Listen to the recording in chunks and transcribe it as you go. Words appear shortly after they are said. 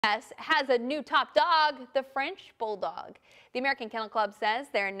Has a new top dog, the French bulldog. The American Kennel Club says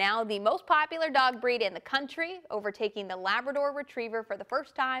they're now the most popular dog breed in the country, overtaking the Labrador Retriever for the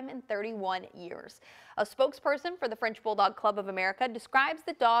first time in 31 years. A spokesperson for the French Bulldog Club of America describes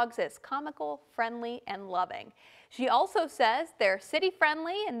the dogs as comical, friendly, and loving. She also says they're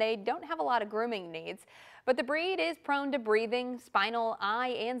city-friendly and they don't have a lot of grooming needs. But the breed is prone to breathing, spinal, eye,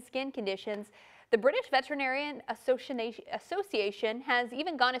 and skin conditions. The British Veterinarian Association has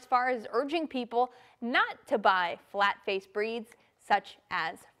even gone as far as urging people not to buy flat-faced breeds such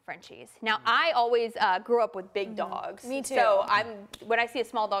as Frenchies. Now, I always grew up with big dogs. Me too. So when I see a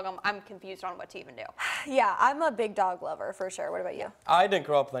small dog, I'm confused on what to even do. Yeah, I'm a big dog lover for sure. What about you? I didn't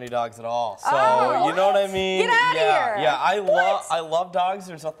grow up with any dogs at all, so Oh, you know what I mean. Get out of here! Yeah, I love dogs.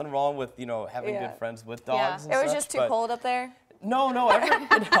 There's nothing wrong with having good friends with dogs. Yeah. And it was such, just too cold up there. No. Do you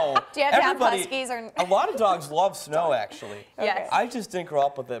have to have huskies or? A lot of dogs love snow, actually. Yes. I just didn't grow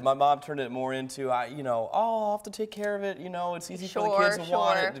up with it. My mom turned it more into, I'll have to take care of it. It's easy for the kids to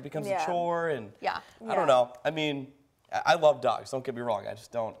want it. It becomes a chore, and I don't know. I mean, I love dogs. Don't get me wrong. I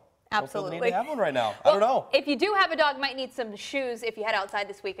just don't. Absolutely. I don't feel the need to have one right now. Well, I don't know. If you do have a dog, might need some shoes if you head outside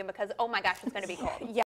this weekend because, oh my gosh, it's going to be cold.